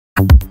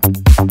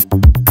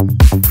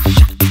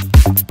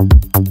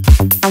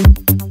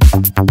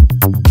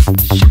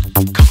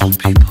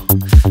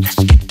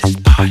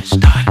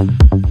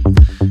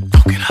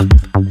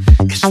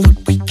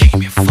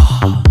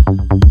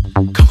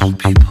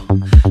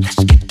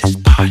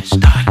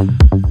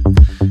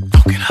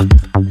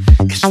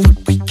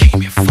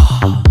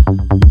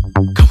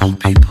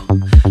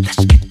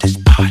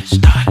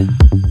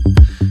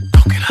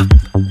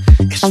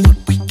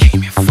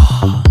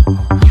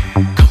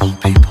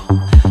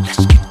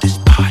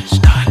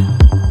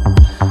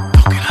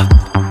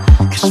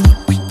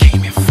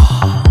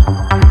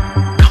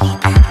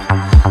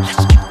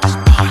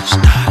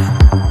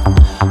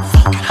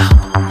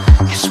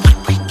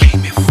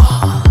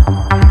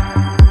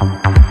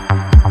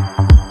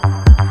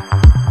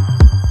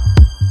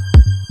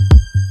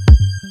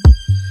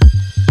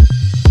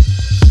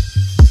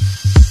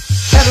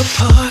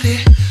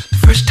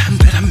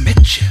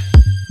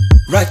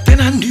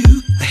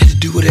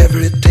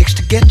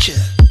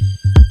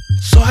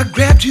So I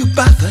grabbed you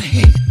by the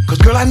hand, 'cause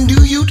girl, I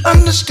knew you'd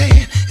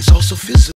understand. It's also physical.